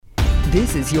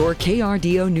This is your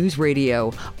KRDO News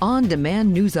Radio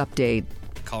on-demand news update.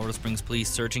 Colorado Springs police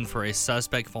searching for a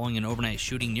suspect following an overnight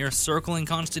shooting near Circle and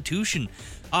Constitution.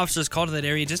 Officers called to that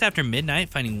area just after midnight,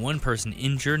 finding one person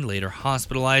injured, later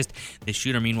hospitalized. The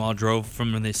shooter, meanwhile, drove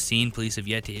from the scene. Police have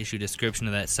yet to issue a description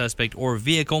of that suspect or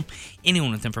vehicle.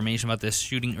 Anyone with information about this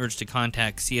shooting urged to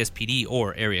contact CSPD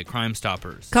or area Crime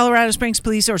Stoppers. Colorado Springs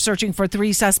police are searching for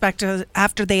 3 suspects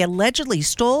after they allegedly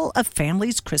stole a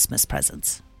family's Christmas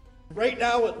presents. Right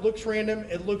now, it looks random.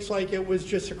 It looks like it was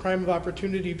just a crime of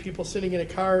opportunity, people sitting in a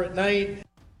car at night.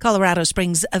 Colorado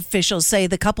Springs officials say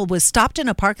the couple was stopped in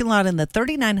a parking lot in the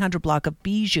 3900 block of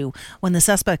Bijou when the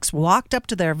suspects walked up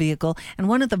to their vehicle and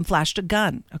one of them flashed a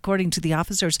gun. According to the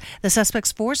officers, the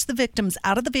suspects forced the victims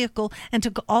out of the vehicle and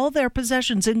took all their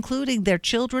possessions, including their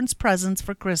children's presents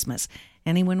for Christmas.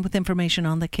 Anyone with information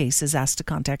on the case is asked to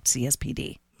contact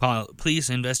CSPD.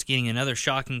 Police investigating another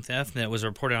shocking theft that was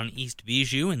reported on East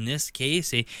Bijou. In this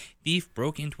case, a thief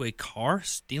broke into a car,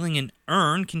 stealing an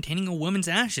urn containing a woman's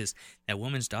ashes. That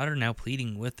woman's daughter now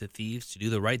pleading with the thieves to do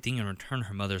the right thing and return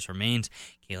her mother's remains.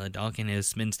 Kayla Dalkin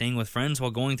has been staying with friends while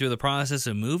going through the process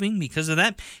of moving. Because of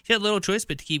that, she had little choice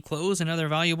but to keep clothes and other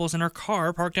valuables in her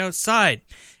car parked outside.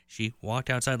 She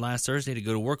walked outside last Thursday to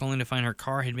go to work only to find her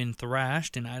car had been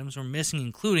thrashed and items were missing,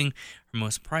 including her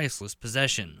most priceless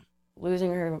possession.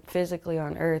 Losing her physically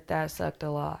on Earth, that sucked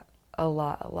a lot.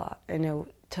 And it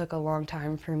took a long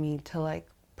time for me to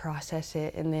process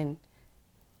it. And then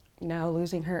now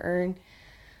losing her urn,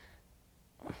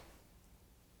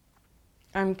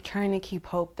 I'm trying to keep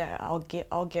hope that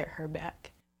I'll get her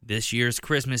back. This year's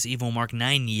Christmas Eve will mark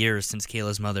 9 years since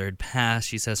Kayla's mother had passed.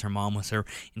 She says her mom was her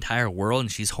entire world,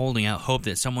 and she's holding out hope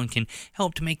that someone can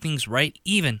help to make things right,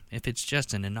 even if it's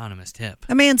just an anonymous tip.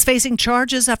 A man's facing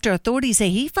charges after authorities say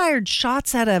he fired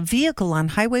shots at a vehicle on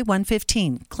Highway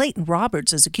 115. Clayton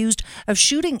Roberts is accused of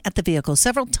shooting at the vehicle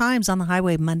several times on the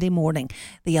highway Monday morning.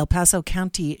 The El Paso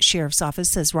County Sheriff's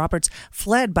Office says Roberts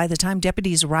fled by the time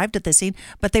deputies arrived at the scene,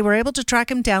 but they were able to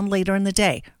track him down later in the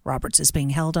day. Roberts is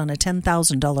being held on a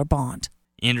 $10,000 bond.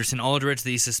 Anderson Aldrich,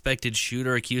 the suspected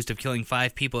shooter accused of killing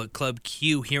 5 people at Club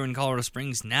Q here in Colorado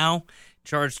Springs, now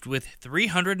charged with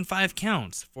 305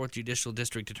 counts. 4th Judicial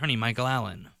District Attorney Michael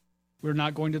Allen. We're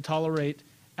not going to tolerate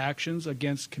actions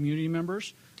against community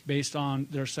members based on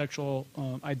their sexual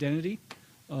identity,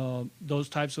 those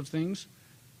types of things.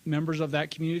 Members of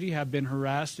that community have been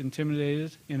harassed,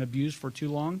 intimidated, and abused for too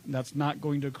long. That's not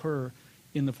going to occur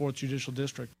in the 4th Judicial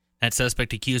District. That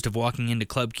suspect accused of walking into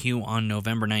Club Q on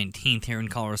November 19th here in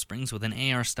Colorado Springs with an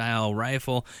AR-style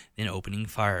rifle, then opening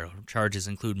fire. Charges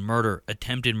include murder,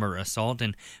 attempted murder, assault,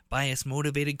 and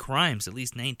bias-motivated crimes. At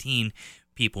least 19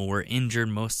 people were injured,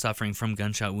 most suffering from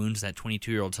gunshot wounds. That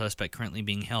 22-year-old suspect currently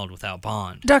being held without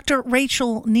bond. Dr.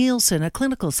 Rachel Nielsen, a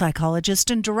clinical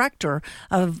psychologist and director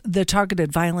of the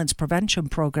Targeted Violence Prevention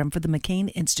Program for the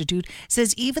McCain Institute,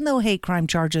 says even though hate crime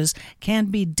charges can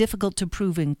be difficult to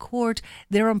prove in court,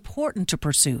 they're important to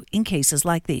pursue in cases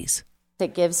like these.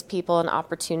 It gives people an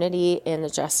opportunity in the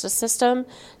justice system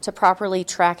to properly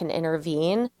track and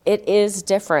intervene. It is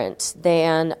different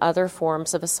than other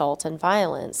forms of assault and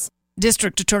violence.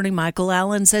 District Attorney Michael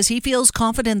Allen says he feels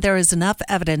confident there is enough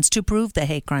evidence to prove the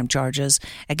hate crime charges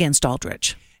against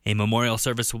Aldrich. A memorial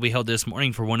service will be held this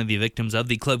morning for one of the victims of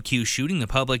the Club Q shooting. The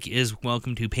public is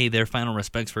welcome to pay their final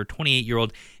respects for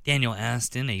 28-year-old Daniel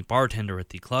Aston, a bartender at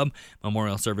the club.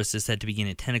 Memorial service is set to begin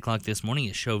at 10 o'clock this morning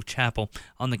at Shove Chapel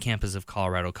on the campus of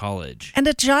Colorado College. And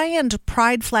a giant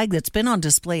pride flag that's been on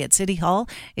display at City Hall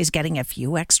is getting a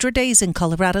few extra days in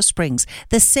Colorado Springs.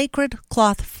 The Sacred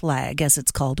Cloth Flag, as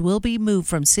it's called, will be moved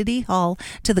from City Hall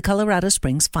to the Colorado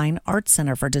Springs Fine Arts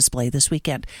Center for display this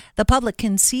weekend. The public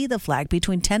can see the flag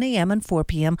between 10 a.m. and 4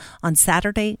 p.m. on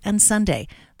Saturday and Sunday.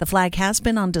 The flag has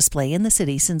been on display in the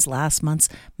city since last month's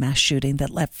mass shooting that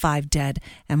left 5 dead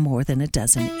and more than a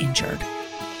dozen injured.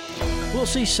 We'll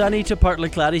see sunny to partly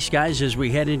cloudy skies as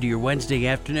we head into your Wednesday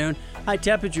afternoon. High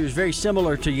temperatures very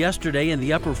similar to yesterday in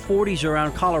the upper 40s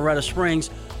around Colorado Springs,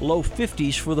 low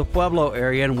 50s for the Pueblo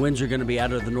area, and winds are going to be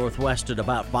out of the northwest at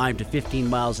about 5 to 15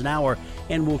 miles an hour,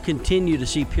 and we'll continue to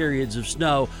see periods of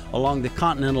snow along the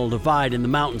Continental Divide in the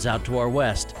mountains out to our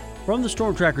west. From the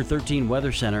Storm Tracker 13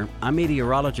 Weather Center, I'm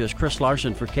meteorologist Chris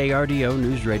Larson for KRDO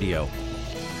News Radio.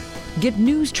 Get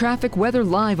news, traffic, weather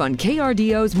live on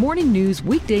KRDO's Morning News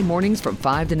weekday mornings from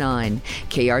 5 to 9.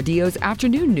 KRDO's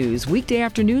Afternoon News weekday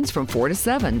afternoons from 4 to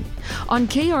 7. On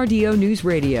KRDO News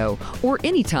Radio or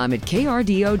anytime at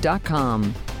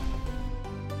krdo.com.